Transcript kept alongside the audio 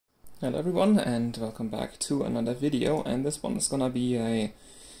Hello everyone and welcome back to another video, and this one is gonna be a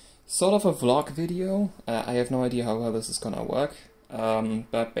sort of a vlog video. I have no idea how well this is gonna work,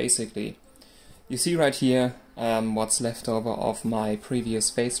 but basically you see right here what's left over of my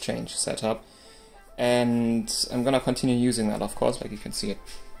previous phase change setup, and I'm gonna continue using that, of course, like you can see it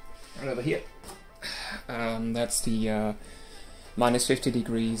right over here. That's the minus 50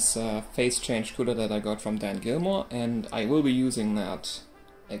 degrees phase change cooler that I got from Dan Gilmore, and I will be using that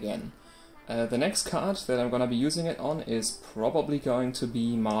again. The next card that I'm going to be using it on is probably going to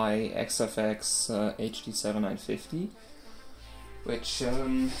be my XFX HD7950, which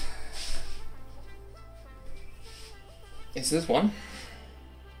is this one.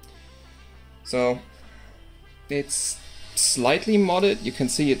 So it's slightly modded, you can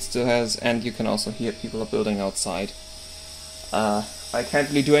see it still has, and you can also hear people are building outside. I can't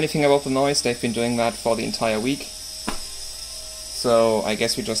really do anything about the noise, they've been doing that for the entire week. So I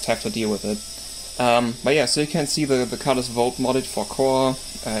guess we just have to deal with it. But yeah, so you can see the card is volt modded for core.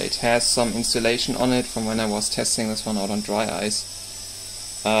 It has some insulation on it from when I was testing this one out on dry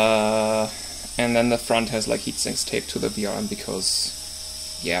ice. And then the front has like heatsinks taped to the VRM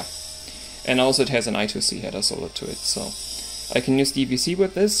because, yeah. And also it has an I2C header soldered to it, so I can use DVC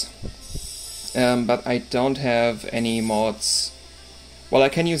with this. But I don't have any mods. Well, I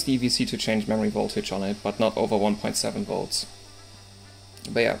can use DVC to change memory voltage on it, but not over 1.7 volts.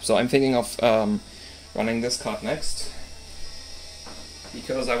 But yeah, so I'm thinking of running this card next,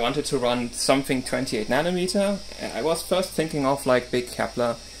 because I wanted to run something 28 nanometer. I was first thinking of like big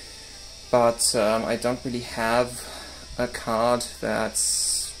Kepler, but I don't really have a card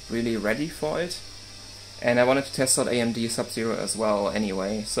that's really ready for it. And I wanted to test out AMD Sub-Zero as well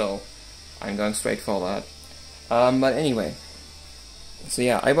anyway, so I'm going straight for that. But anyway, so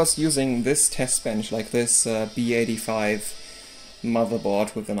yeah, I was using this Testbench, like this B85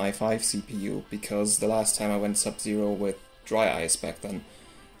 motherboard with an i5 CPU, because the last time I went Sub-Zero with dry ice back then,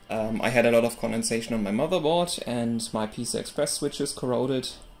 I had a lot of condensation on my motherboard and my PCI Express switches corroded.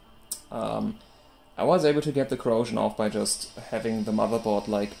 I was able to get the corrosion off by just having the motherboard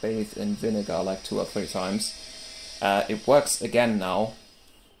like bathed in vinegar like 2 or 3 times. It works again now.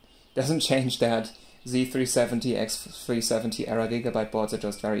 Doesn't change that Z370, X370 era Gigabyte boards are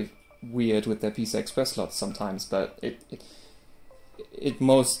just very weird with their PCI Express slots sometimes, but it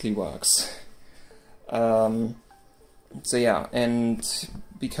mostly works. So yeah, and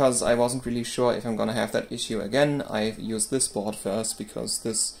because I wasn't really sure if I'm gonna have that issue again, I used this board first, because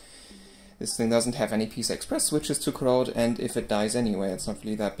this thing doesn't have any PCI Express switches to corrode, and if it dies anyway, it's not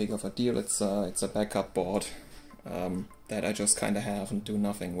really that big of a deal. It's a backup board that I just kind of have and do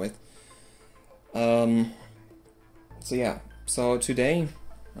nothing with. So yeah, so today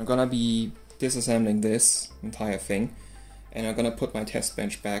I'm gonna be disassembling this entire thing, and I'm gonna put my test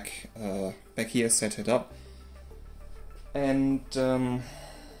bench back here, set it up, and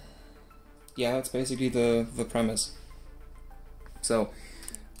yeah, that's basically the premise. So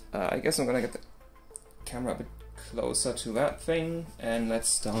I guess I'm gonna get the camera a bit closer to that thing, and let's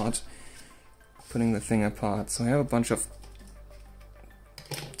start putting the thing apart. So I have a bunch of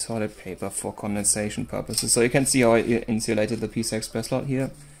toilet paper for condensation purposes, so you can see how I insulated the PCI Express slot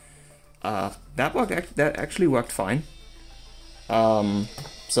here. That actually worked fine.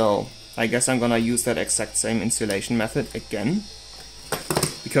 So I guess I'm gonna use that exact same insulation method again,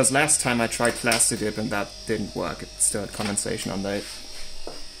 because last time I tried Plastidip and that didn't work. It still had condensation under it.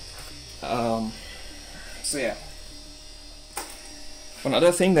 So yeah. One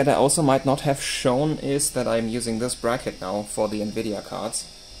other thing that I also might not have shown is that I'm using this bracket now for the NVIDIA cards.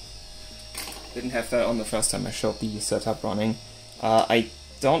 Didn't have that on the first time I showed the setup running. I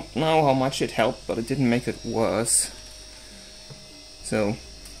don't know how much it helped, but it didn't make it worse. So,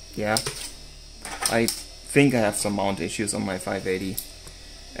 yeah, I think I have some mount issues on my 580,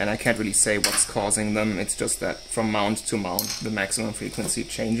 and I can't really say what's causing them. It's just that from mount to mount, the maximum frequency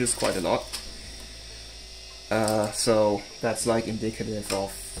changes quite a lot. So that's like indicative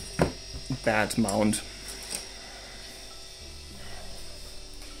of bad mount.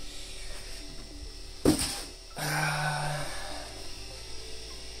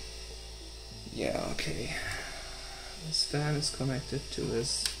 Yeah, okay. This fan is connected to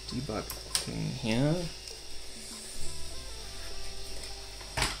this debug thing here.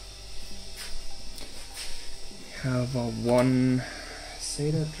 We have a 1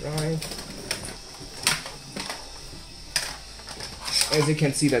 SATA drive. As you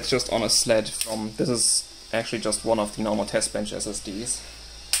can see, that's just on a sled from... This is actually just one of the normal Testbench SSDs.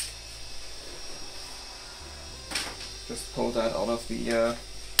 Just pull that out of the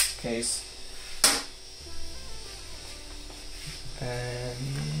case. And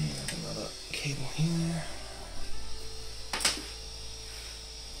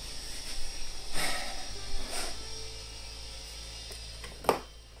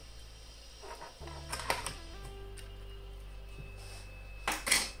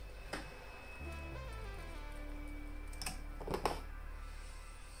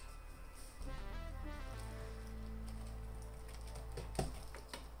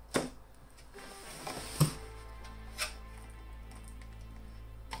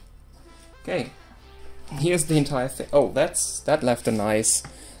Okay, here's the entire thing. Oh, that left a nice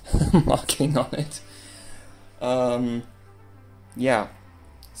marking on it. Yeah,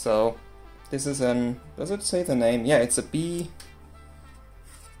 so this is does it say the name? Yeah, it's a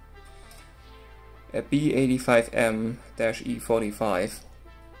B85M-E45.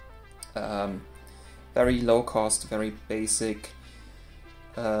 Very low cost, very basic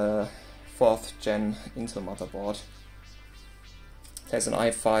 4th gen Intel motherboard. Has an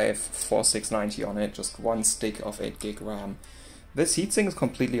i5-4690 on it, just one stick of 8 GB RAM. This heatsink is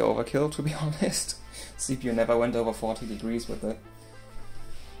completely overkill, to be honest. CPU never went over 40 degrees with it.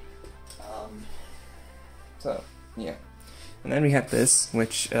 So, yeah. And then we had this,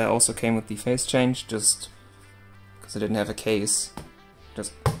 which also came with the phase change, just because I didn't have a case.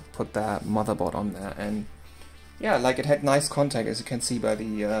 Just put that motherboard on there, and yeah, like it had nice contact, as you can see by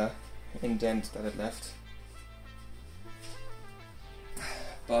the indent that it left.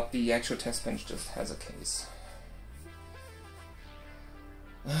 But the actual test bench just has a case.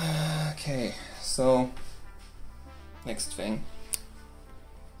 Okay, so next thing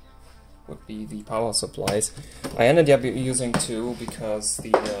would be the power supplies. I ended up using two because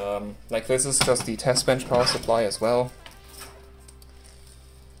the like this is just the test bench power supply as well.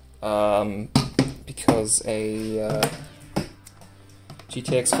 Because a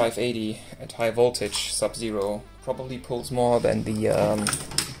GTX 580 at high voltage sub-zero probably pulls more than the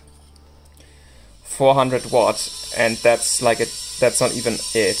 400 watt, and that's like that's not even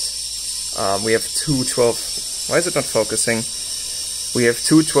it. We have two 12. Why is it not focusing? We have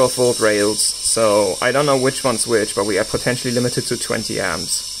two 12 volt rails, so I don't know which one's which, but we are potentially limited to 20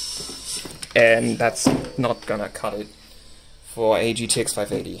 amps, and that's not gonna cut it for a GTX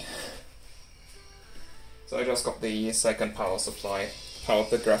 580. So I just got the second power supply, powered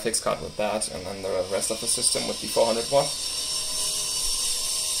the graphics card with that, and then the rest of the system with the 400 watt.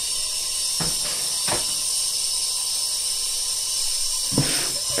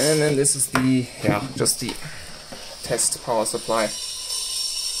 And then this is the, yeah, just the test power supply.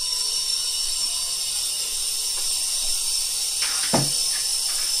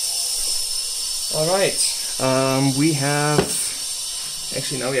 Alright, we have,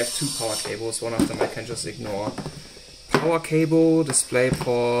 actually now we have two power cables, one of them I can just ignore. Power cable,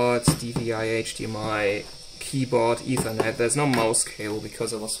 DisplayPort, DVI, HDMI, keyboard, Ethernet. There's no mouse cable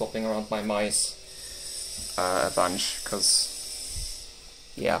because I was swapping around my mice a bunch, because,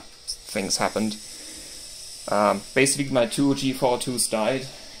 yeah, things happened. Basically my two G42s died.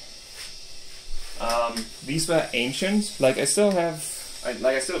 These were ancient, like I still have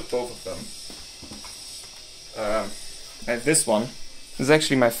both of them. I have this one. This is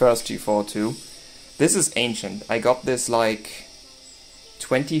actually my first G42. This is ancient. I got this like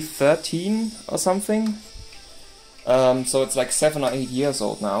 2013 or something. So it's like 7 or 8 years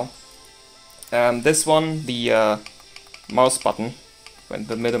old now. This one, the mouse button, when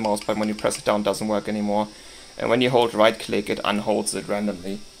the middle mouse button, when you press it down, doesn't work anymore. And when you hold right click, it unholds it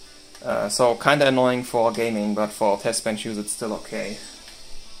randomly. So kinda annoying for gaming, but for test bench use it's still okay.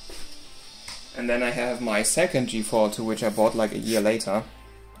 And then I have my second G42, which I bought like a year later.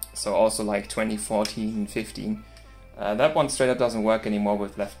 So also like 2014-15. That one straight up doesn't work anymore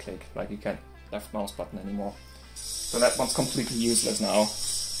with left click, like you can't left mouse button anymore. So that one's completely useless now.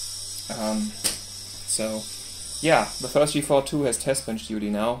 So yeah, the first G42 has test bench duty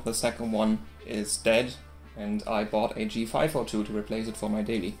now, the second one is dead, and I bought a G502 to replace it for my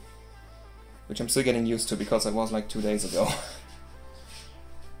daily. Which I'm still getting used to because it was like 2 days ago.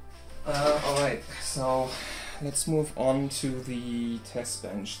 Alright, so let's move on to the test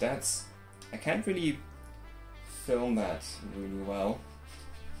bench. I can't really film that really well.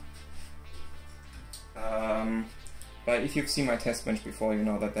 But if you've seen my test bench before, you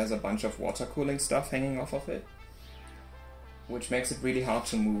know that there's a bunch of water cooling stuff hanging off of it, which makes it really hard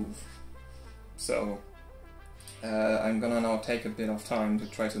to move. So I'm gonna now take a bit of time to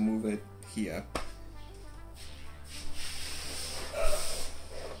try to move it here.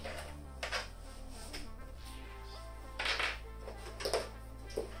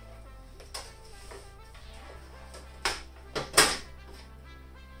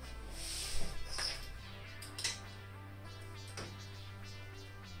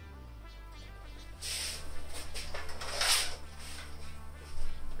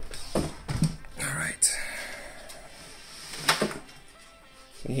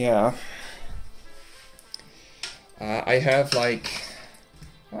 Yeah, I have like,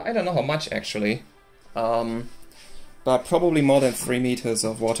 well, I don't know how much actually, but probably more than 3 meters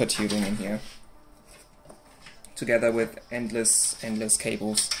of water tubing in here, together with endless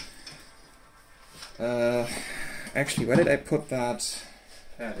cables. Actually, where did I put that?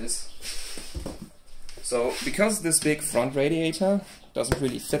 There it is. So, because this big front radiator doesn't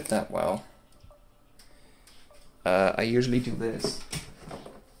really fit that well, I usually do this.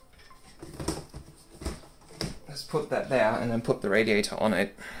 Just put that there and then put the radiator on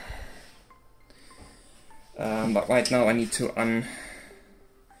it. But right now I need to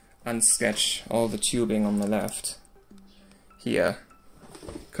unsketch all the tubing on the left here,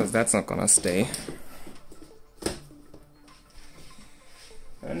 because that's not gonna stay.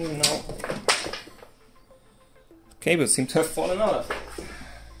 I don't even know. Cables seem to have fallen out of it.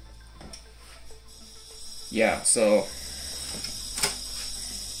 Yeah, so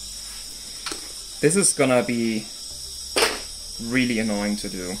this is gonna be really annoying to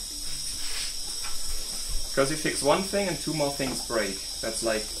do. Because you fix one thing and two more things break. That's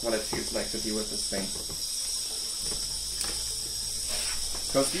like what it feels like to deal with this thing.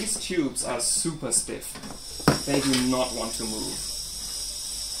 Because these tubes are super stiff. They do not want to move.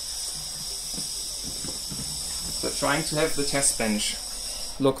 So trying to have the test bench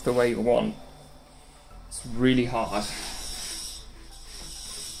look the way you want, it's really hard.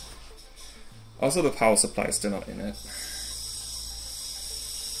 Also, the power supply is still not in it.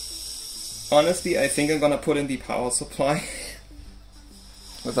 Honestly, I think I'm gonna put in the power supply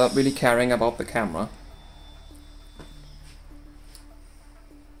without really caring about the camera.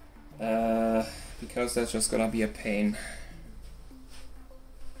 Because that's just gonna be a pain.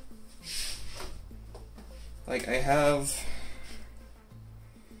 Like I have...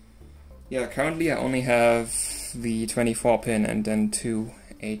 Yeah, currently I only have the 24 pin and then two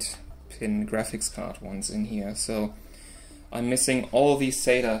 8-pin graphics card ones in here, so I'm missing all these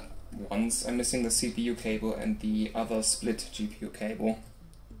SATA ones. I'm missing the CPU cable and the other split GPU cable.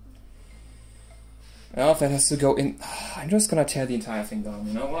 Well, that has to go in. I'm just gonna tear the entire thing down,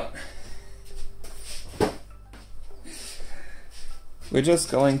 you know what? We're just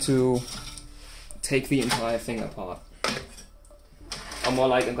going to take the entire thing apart. Or more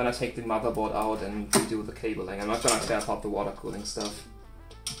like I'm gonna take the motherboard out and redo the cabling. I'm not gonna tear apart the water cooling stuff,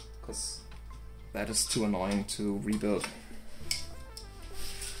 because that is too annoying to rebuild.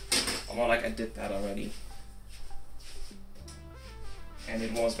 Or more like I did that already. And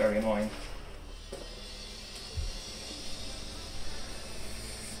it was very annoying.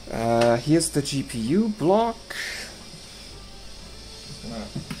 Here's the GPU block. Just gonna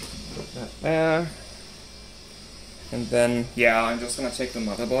put that there. And then, yeah, I'm just gonna take the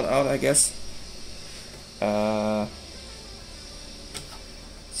motherboard out, I guess.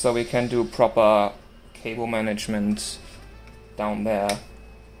 So we can do proper cable management down there.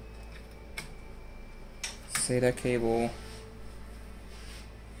 SATA cable.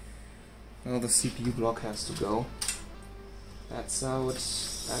 Well, the CPU block has to go. That's out.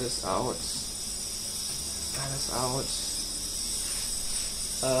 That is out. That is out.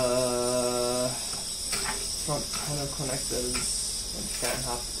 Front panel connectors and fan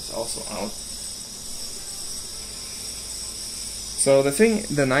hub is also out. So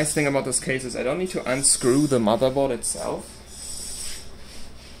the nice thing about this case is I don't need to unscrew the motherboard itself.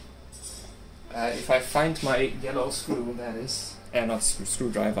 If I find my yellow screw, that is, not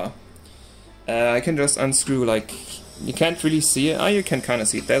screwdriver, I can just unscrew, like, you can't really see it. You can kind of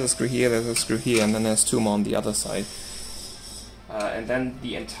see it. There's a screw here, there's a screw here, and then there's two more on the other side. And then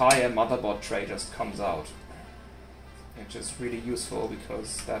the entire motherboard tray just comes out, which is really useful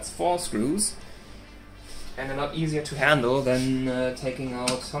because that's 4 screws, and a lot easier to handle than taking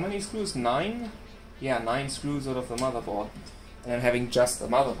out, how many screws? 9? Yeah, 9 screws out of the motherboard, and then having just the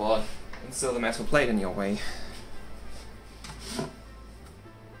motherboard and still the metal plate in your way. How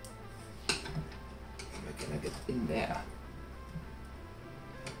can I get in there?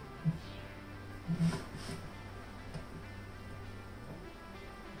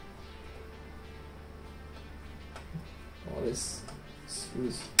 All this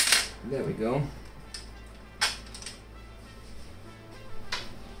screws. There we go.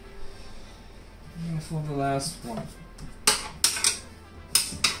 And for the last one.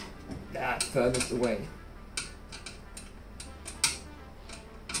 That furthest away.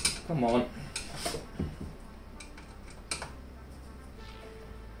 Come on.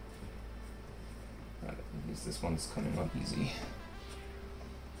 At least this one's coming up easy.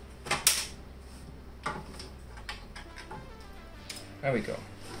 There we go.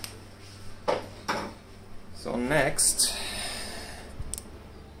 So next,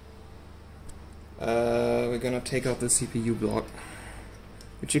 we're gonna take out the CPU block,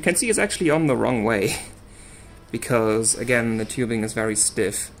 which you can see is actually on the wrong way, because again the tubing is very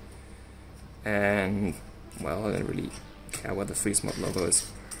stiff, and well, I don't really care where the freeze mod logo is.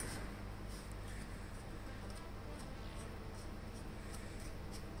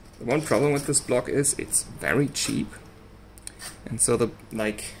 The one problem with this block is it's very cheap, and so the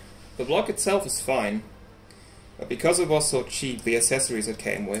block itself is fine, but because it was so cheap, the accessories it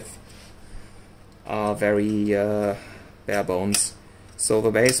came with are very bare bones. So the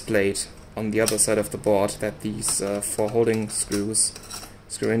base plate on the other side of the board that these 4 holding screws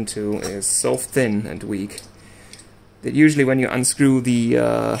screw into is so thin and weak that usually when you unscrew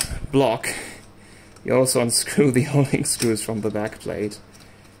the block, you also unscrew the holding screws from the back plate.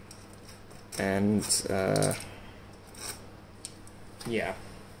 And yeah.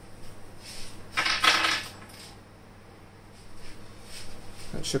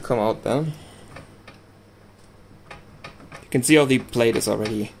 That should come out then. You can see how the plate is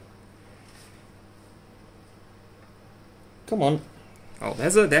already. Come on. Oh,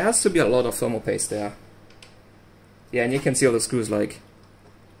 there has to be a lot of thermal paste there. Yeah, and you can see all the screws like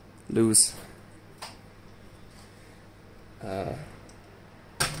loose.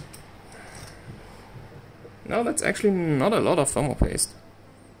 No, that's actually not a lot of thermal paste.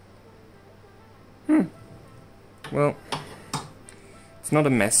 Well, it's not a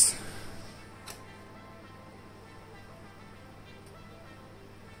mess.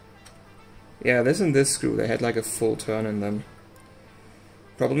 Yeah, this and this screw, they had like a full turn in them.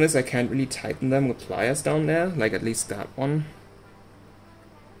 Problem is I can't really tighten them with pliers down there, like at least that one.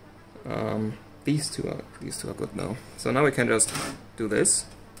 These two are good now. So now we can just do this.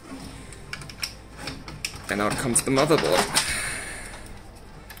 And out comes the motherboard.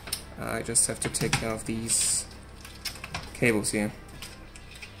 I just have to take care of these cables here.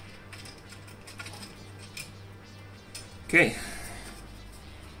 Okay.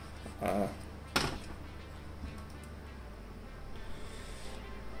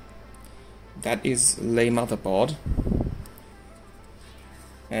 That is lay motherboard.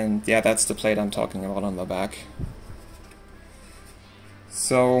 And yeah, that's the plate I'm talking about on the back.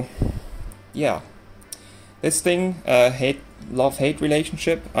 So, yeah. This thing, love-hate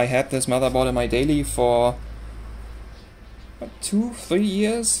relationship. I had this motherboard in my daily for 2-3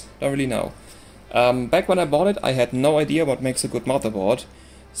 years? Don't really know. Back when I bought it, I had no idea what makes a good motherboard.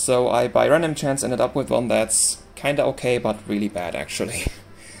 So I, by random chance, ended up with one that's kinda okay, but really bad, actually.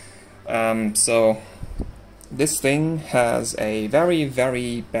 So this thing has a very,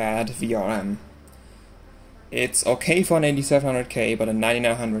 very bad VRM. It's okay for an 8700K, but a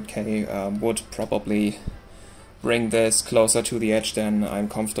 9900K would probably bring this closer to the edge than I'm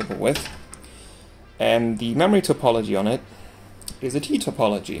comfortable with. And the memory topology on it is a T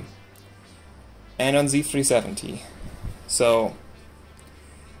topology. And on Z370. So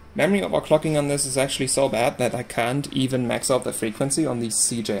memory overclocking on this is actually so bad that I can't even max out the frequency on these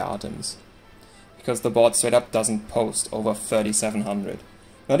CJR DIMMs. Because the board straight up doesn't post over 3700.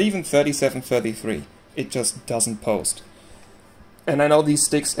 Not even 3733. It just doesn't post. And I know these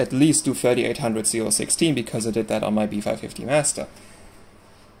sticks at least do 3800 CO16 because I did that on my B550 Master.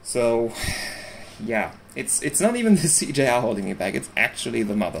 So, yeah. It's not even the CJR holding me back, it's actually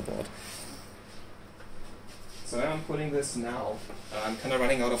the motherboard. So where I'm putting this now, I'm kind of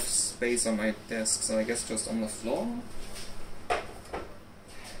running out of space on my desk, so I guess just on the floor.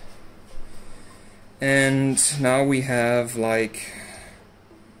 And now we have like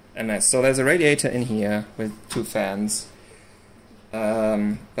a mess. So there's a radiator in here with 2 fans, but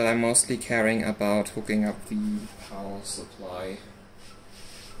I'm mostly caring about hooking up the power supply.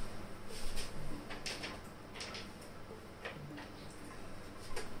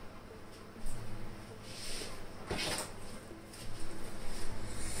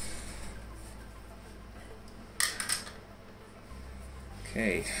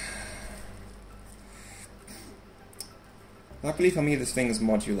 Okay. Luckily for me, this thing is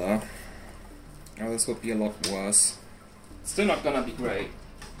modular. Or this would be a lot worse. It's still not gonna be great,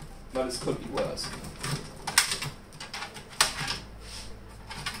 but this could be worse.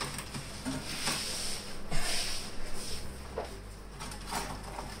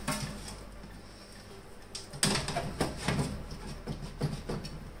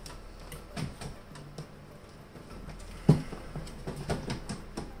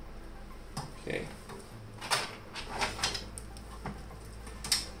 Okay.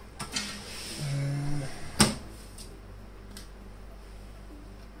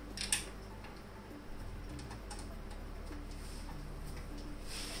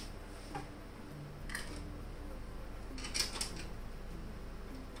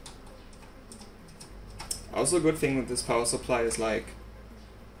 Also, a good thing with this power supply is like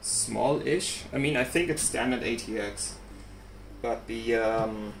small-ish. I mean, I think it's standard ATX, but the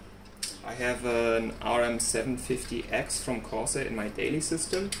I have an RM750X from Corsair in my daily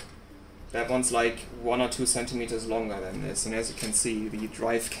system, That one's like 1 or 2 centimeters longer than this, and as you can see, the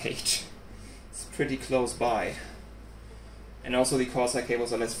drive gauge is pretty close by. And also the Corsair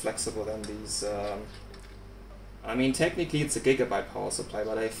cables are less flexible than these. I mean, technically it's a gigabyte power supply,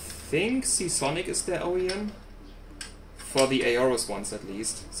 but I think Seasonic is their OEM. For the Aorus ones at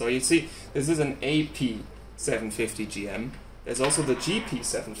least. So you see, this is an AP750GM. There's also the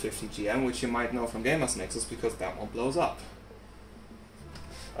GP750GM, which you might know from Gamers Nexus because that one blows up.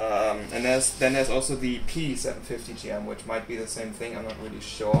 And then there's also the P750GM, which might be the same thing, I'm not really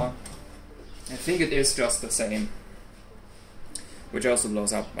sure. I think it is just the same. Which also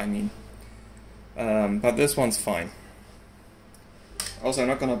blows up, I mean. But this one's fine. Also, I'm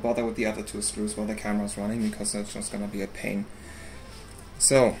not going to bother with the other 2 screws while the camera's running, because that's just going to be a pain.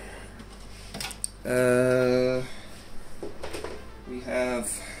 So, we have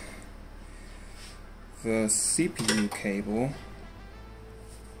the CPU cable.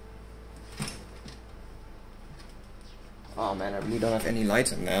 Oh man, I really don't have any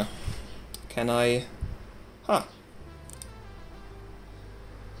light in there. Can I... Huh.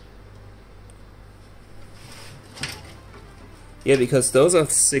 Yeah, because those are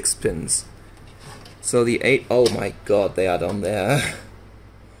 6 pins. So the 8... Oh my god, they are down there.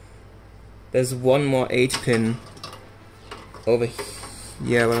 There's one more 8 pin over here.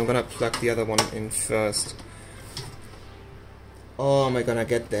 Yeah, but I'm gonna plug the other one in first. Oh, am I gonna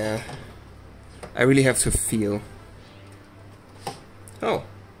get there? I really have to feel. Oh.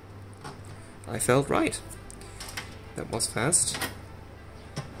 I felt right. That was fast.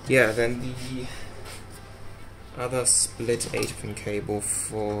 Yeah, then the other split 8-pin cable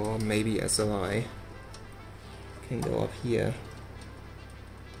for maybe SLI can go up here.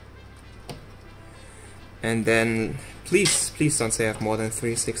 And then, please don't say I have more than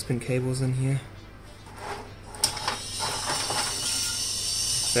 3 6-pin cables in here.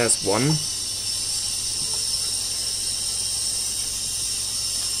 There's one.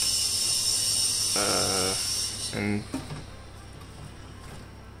 And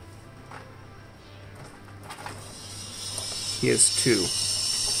here's 2.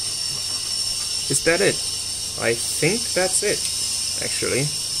 Is that it? I think that's it, actually.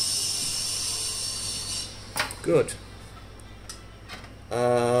 Good.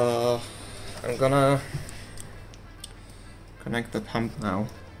 I'm gonna connect the pump now.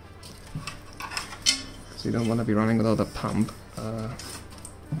 So you don't want to be running without a pump.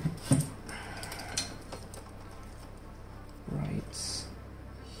 Right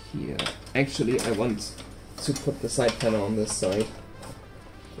here. Actually, I want to put the side panel on this side.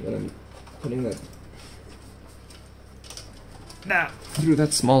 I'm gonna be putting that through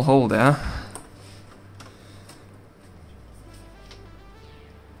that small hole there.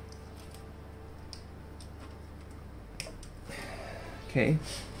 Okay.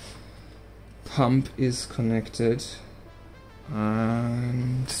 Pump is connected,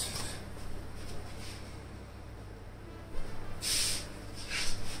 and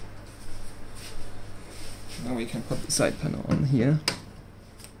now we can put the side panel on here.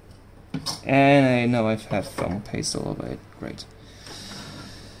 And I know I've had thermal paste all over it. Great.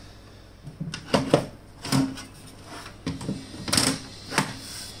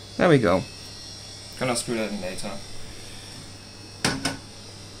 There we go. Gonna screw that in later.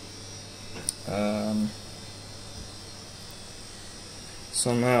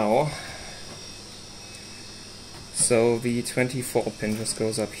 So now, the 24 pin just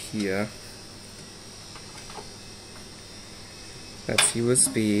goes up here. That's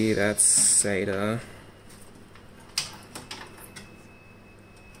USB, that's SATA.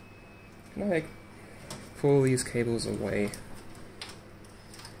 Can I pull these cables away?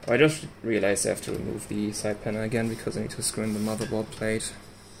 Oh, I just realized I have to remove the side panel again because I need to screw in the motherboard plate.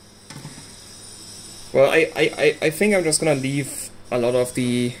 Well, I think I'm just gonna leave a lot of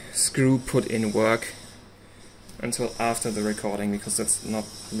the screw put in work until after the recording, because that's not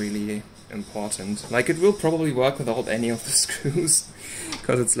really important. Like, it will probably work without any of the screws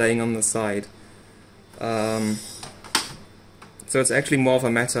because it's laying on the side. So it's actually more of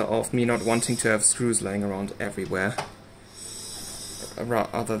a matter of me not wanting to have screws laying around everywhere,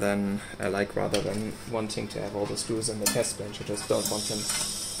 rather than wanting to have all the screws in the test bench. I just don't want them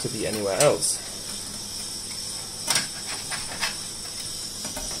to be anywhere else.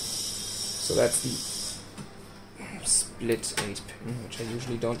 So that's the split 8-pin, which I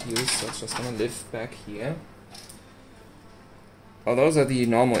usually don't use, so it's just gonna live back here. Oh, those are the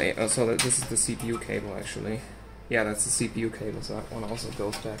normal so this is the CPU cable, actually. Yeah, that's the CPU cable, so that one also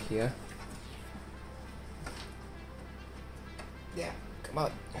goes back here. Yeah, come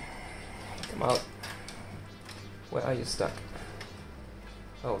out. Come out. Where are you stuck?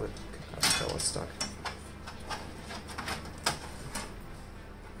 Oh, so it's stuck.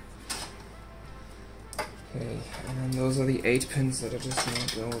 Okay, and those are the 8 pins that are just going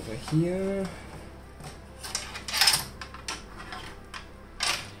to go over here.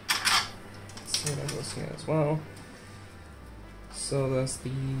 So that goes here as well. So there's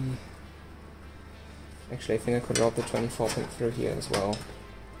the... Actually, I think I could route the 24 pin through here as well.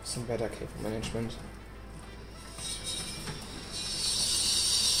 Some better cable management.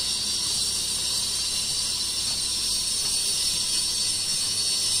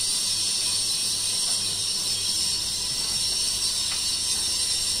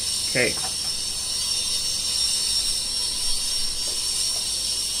 Okay.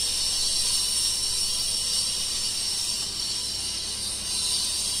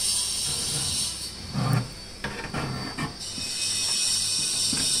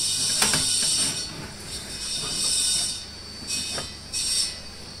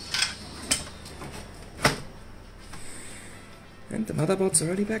 And the motherboard's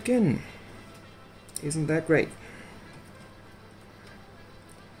already back in. Isn't that great?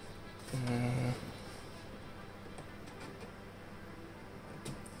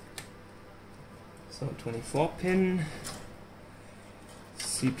 So 24 pin,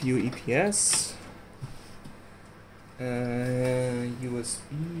 CPU EPS,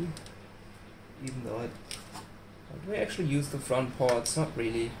 USB, even though do I actually use the front ports? Not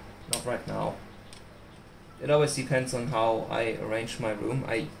really, not right now. It always depends on how I arrange my room.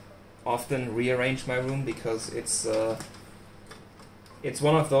 I often rearrange my room because it's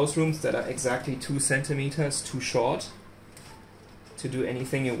one of those rooms that are exactly 2 centimeters too short to do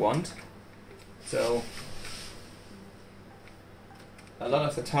anything you want. So a lot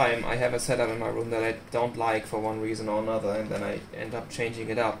of the time I have a setup in my room that I don't like for one reason or another, and then I end up changing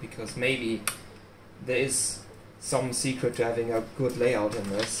it up because maybe there is some secret to having a good layout in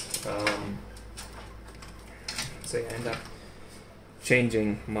this. So I end up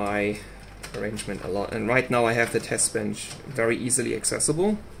changing my arrangement a lot. And right now I have the Testbench very easily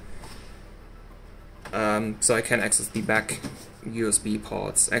accessible. So I can access the back USB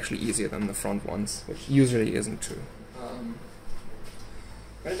ports actually easier than the front ones, which usually isn't true.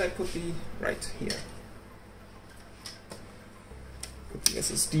 Where did I put the... right here. Put the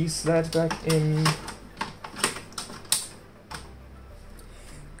SSD slot back in.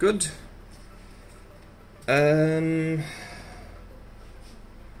 Good.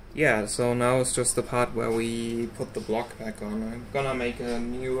 Yeah, so now it's just the part where we put the block back on. I'm gonna make a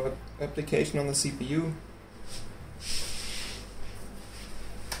new application on the CPU.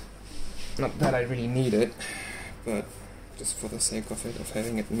 Not that I really need it, but just for the sake of it, of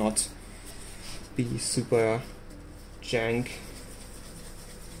having it not be super jank.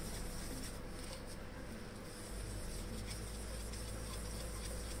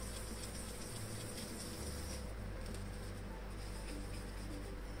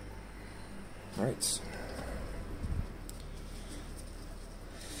 Right.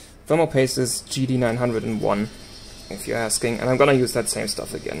 Thermal paste is GD901, if you're asking, and I'm gonna use that same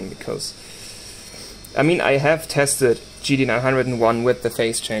stuff again because, I mean, I have tested GD901 with the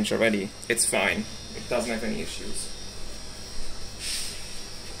phase change already. It's fine. It doesn't have any issues.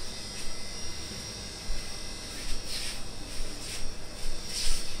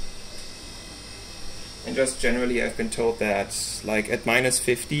 And just generally, I've been told that, like, at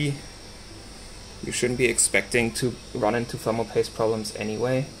 -50, you shouldn't be expecting to run into thermal paste problems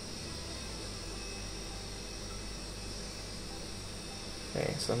anyway.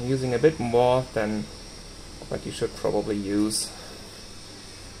 Okay, so I'm using a bit more than what you should probably use.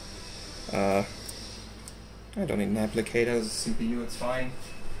 I don't need an applicator as a CPU, it's fine.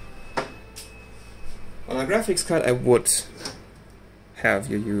 On a graphics card I would have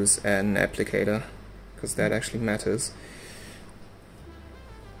you use an applicator, because that actually matters.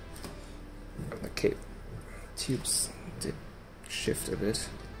 Okay, tubes did shift a bit.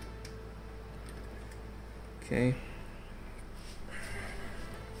 Okay.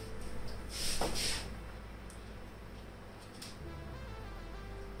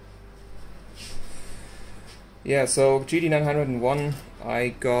 Yeah, so GD901 I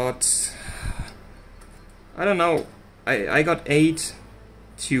got, I don't know, I got 8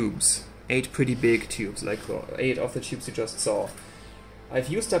 tubes, 8 pretty big tubes, like 8 of the tubes you just saw. I've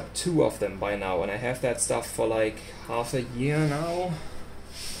used up 2 of them by now, and I have that stuff for like half a year now.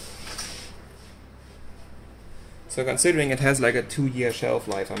 So considering it has like a 2-year shelf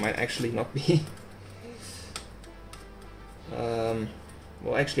life, I might actually not be...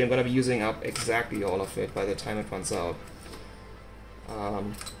 well, actually I'm gonna be using up exactly all of it by the time it runs out.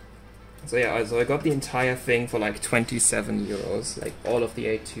 So yeah, so I got the entire thing for like 27 euros, like all of the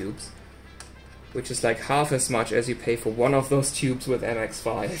 8 tubes. which is like half as much as you pay for one of those tubes with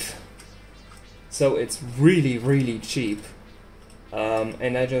MX5. So it's really, really cheap.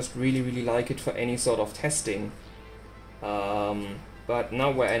 And I just really, really like it for any sort of testing. But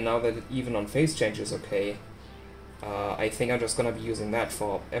now that it even on phase change is okay, I think I'm just gonna be using that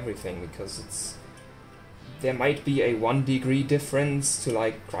for everything, because there might be a 1 degree difference to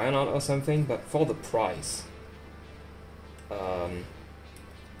like Cryonaut or something, but for the price,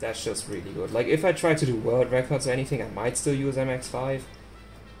 that's just really good. Like if I try to do world records or anything, I might still use MX5,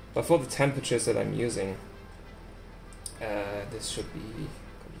 but for the temperatures that I'm using, this should be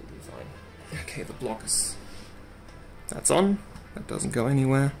completely fine. Okay, the block that's on. That doesn't go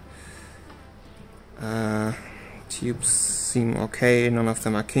anywhere. Tubes seem okay, none of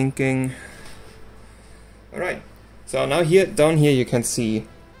them are kinking. Alright, so now down here you can see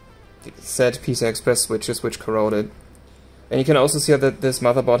the set PCI Express switches which corroded. And you can also see that this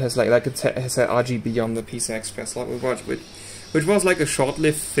motherboard has has a RGB on the PCI Express slot, which was like a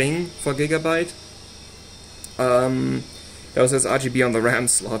short-lived thing for Gigabyte. There also has RGB on the RAM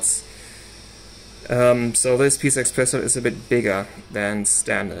slots. So this PCI Express slot is a bit bigger than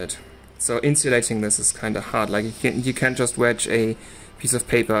standard. So insulating this is kind of hard. Like you can't just wedge a piece of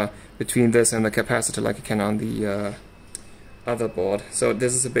paper between this and the capacitor like you can on the other board. So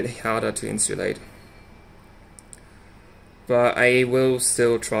this is a bit harder to insulate. But I will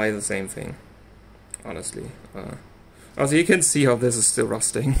still try the same thing, honestly. Also, you can see how this is still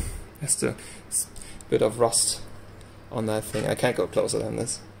rusting. There's a bit of rust on that thing. I can't go closer than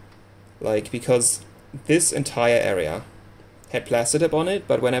this. Like, because this entire area had Plastidip on it,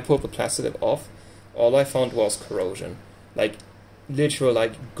 but when I pulled the Plastidip off, all I found was corrosion. Like, literal,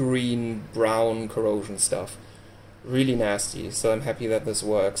 like, green, brown corrosion stuff. Really nasty, so I'm happy that this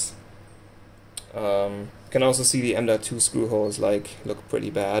works. You can also see the M.2 screw holes, like, look pretty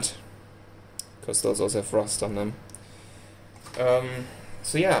bad, because those also have rust on them.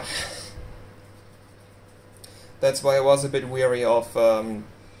 So yeah. That's why I was a bit weary of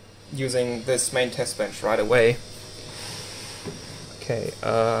using this main test bench right away. Okay,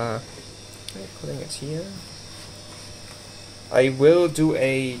 putting it here. I will do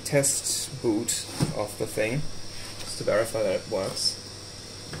a test boot of the thing, just to verify that it works.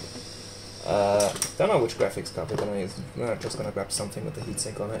 Don't know which graphics card we're gonna use. I'm just gonna grab something with the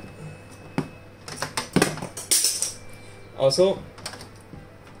heatsink on it. Also,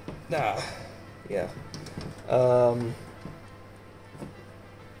 yeah.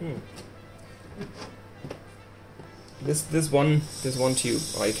 This one tube.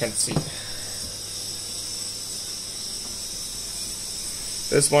 Oh, you can't see.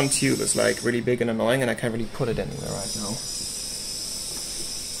 This one tube is like really big and annoying, and I can't really put it anywhere right now.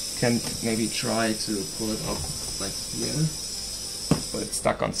 Can maybe try to pull it up like here, but it's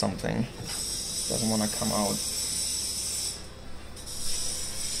stuck on something. Doesn't want to come out.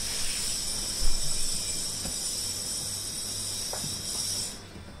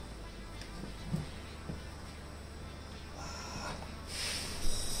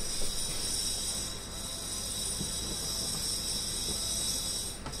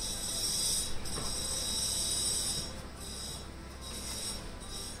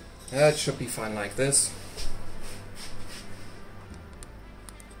 It should be fine like this.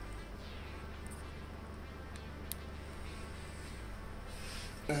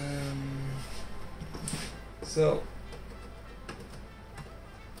 So,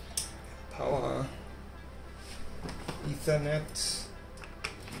 power, Ethernet.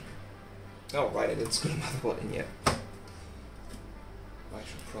 Oh right, I didn't screw the motherboard in yet. I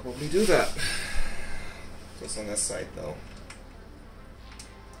should probably do that. Just on this side though.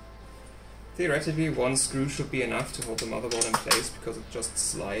 Theoretically, one screw should be enough to hold the motherboard in place, because it just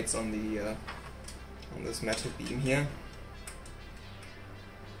slides on the on this metal beam here.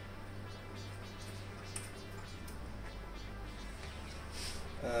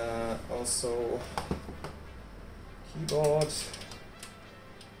 Also, keyboard.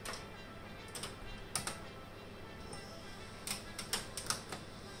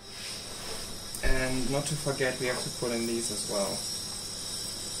 And not to forget, we have to put in these as well.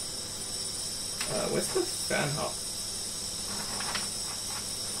 Where's the fan hub?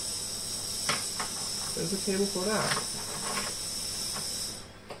 There's a cable for that.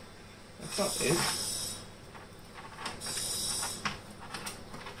 That's not it.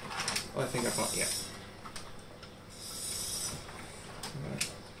 Oh, I think I found, yeah.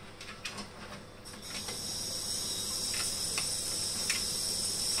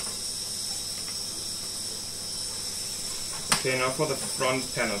 Okay, now for the front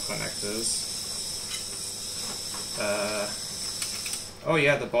panel connectors. Oh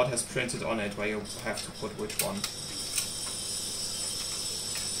yeah, the bot has printed on it where you have to put which one.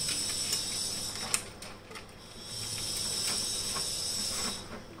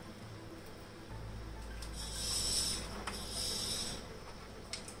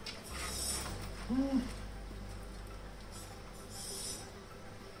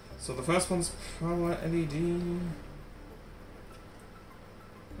 So the first one's power LED.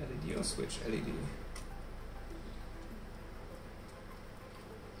 LED or switch LED.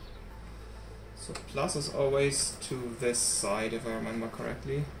 So plus is always to this side, if I remember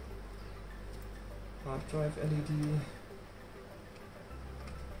correctly. Hard drive LED.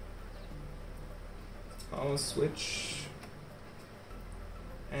 Power switch.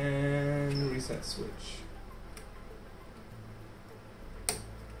 And reset switch.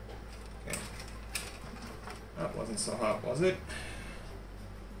 Okay. That wasn't so hard, was it?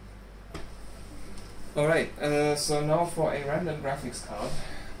 Alright, so now for a random graphics card.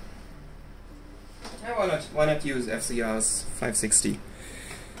 Yeah, why not use FCR's 560?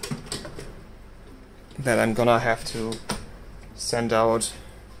 That I'm gonna have to send out.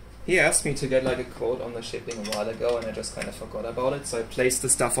 He asked me to get like a quote on the shipping a while ago, and I just kind of forgot about it, so I placed the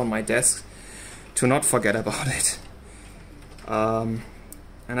stuff on my desk to not forget about it. And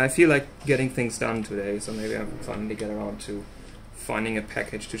I feel like getting things done today, so maybe I'll finally get around to finding a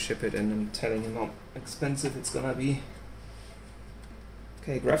package to ship it in and telling him how expensive it's gonna be.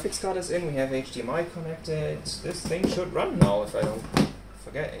 Okay, graphics card is in, we have HDMI connected. This thing should run now if I don't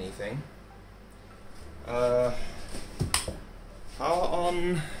forget anything. Power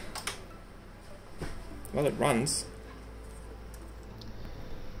on. Well, it runs.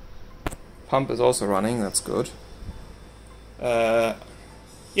 Pump is also running, that's good. Yeah,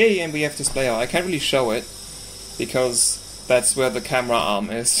 and we have display out. I can't really show it because that's where the camera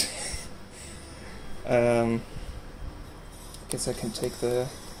arm is. Guess I can take the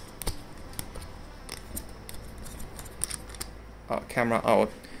camera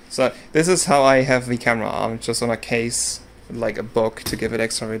out. So this is how I have the camera arm, just on a case, like a book, to give it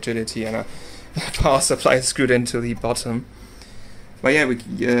extra rigidity, and a power supply screwed into the bottom. But yeah,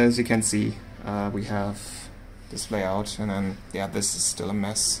 as you can see, we have display out, and then yeah, this is still a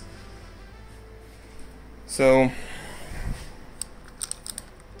mess. So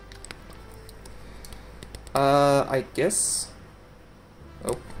I guess.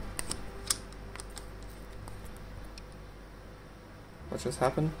 Oh. What just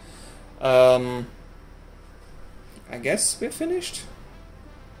happened? I guess we're finished.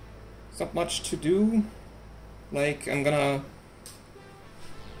 There's not much to do. Like, I'm gonna...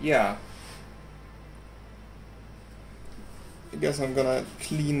 Yeah. I guess I'm gonna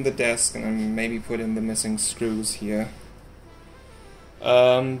clean the desk and then maybe put in the missing screws here.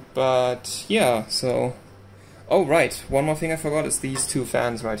 But yeah, so... Oh right, one more thing I forgot is these two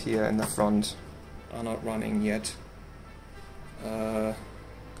fans right here in the front are not running yet. Where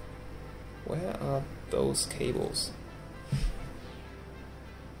are those cables?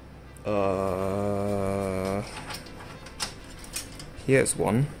 Here's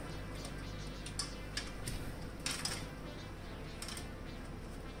one.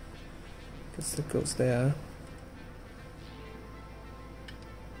 Guess that goes there.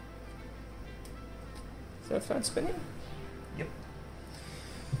 Is that fan spinning? Yep.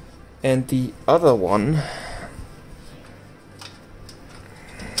 And the other one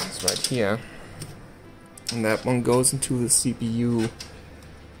is right here. And that one goes into the CPU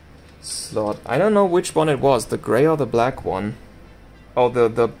slot. I don't know which one it was, the gray or the black one. Oh,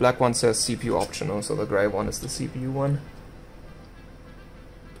 the black one says CPU optional, so the gray one is the CPU one.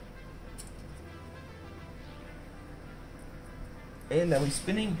 And are we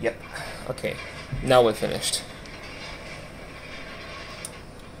spinning? Yep. Okay, now we're finished.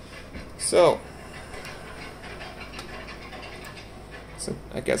 So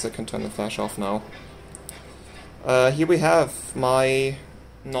I guess I can turn the flash off now. Here we have my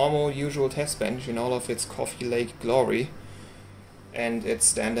normal, usual test bench in all of its Coffee Lake glory, and its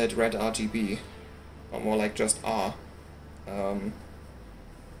standard red RGB, or more like just R.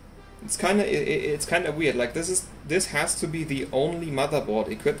 It's kind of weird. Like this has to be the only motherboard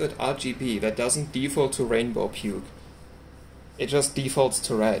equipped with RGB that doesn't default to rainbow puke. It just defaults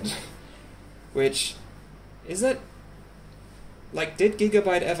to red, which is that. Like, did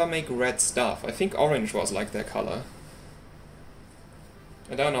Gigabyte ever make red stuff? I think orange was like their color.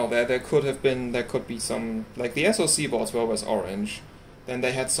 I don't know, there could be some, like the SoC boards were always orange, then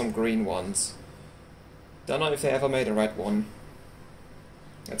they had some green ones. Don't know if they ever made a red one.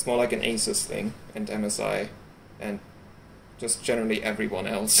 It's more like an Asus thing, and MSI, and just generally everyone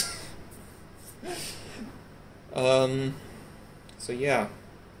else. So yeah,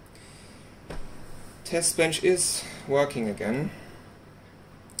 Testbench is working again,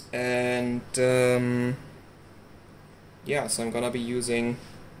 and yeah, so I'm gonna be using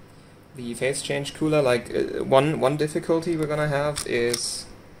the phase change cooler. Like one difficulty we're gonna have is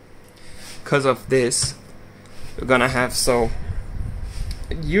because of this. We're gonna have, so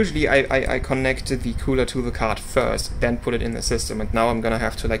usually I connected the cooler to the card first, then put it in the system, and now I'm gonna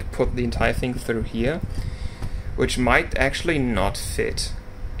have to like put the entire thing through here, which might actually not fit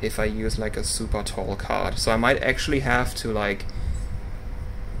if I use like a super tall card. So I might actually have to like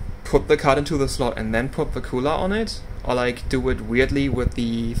put the card into the slot and then put the cooler on it, or like do it weirdly with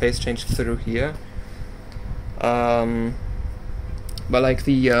the phase change through here. But like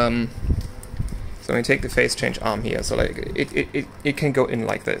the so when I take the phase change arm here, so like it can go in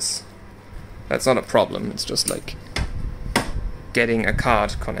like this. That's not a problem. It's just like getting a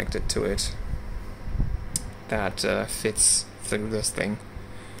card connected to it that fits through this thing.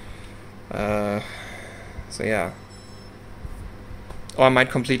 So yeah. Or I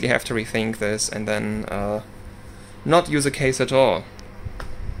might completely have to rethink this and then not use a case at all.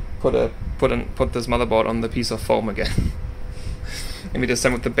 Put this motherboard on the piece of foam again. Maybe this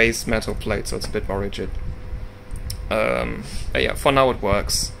time with the base metal plate, so it's a bit more rigid. But yeah, for now it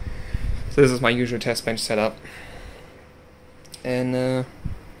works. So this is my usual test bench setup. And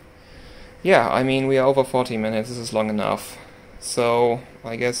yeah, I mean, we are over 40 minutes, this is long enough. So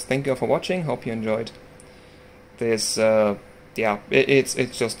I guess thank you for watching, hope you enjoyed this. Yeah, it's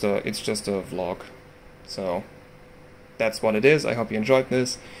just a vlog. So that's what it is. I hope you enjoyed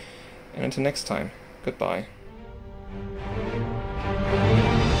this, and until next time, goodbye.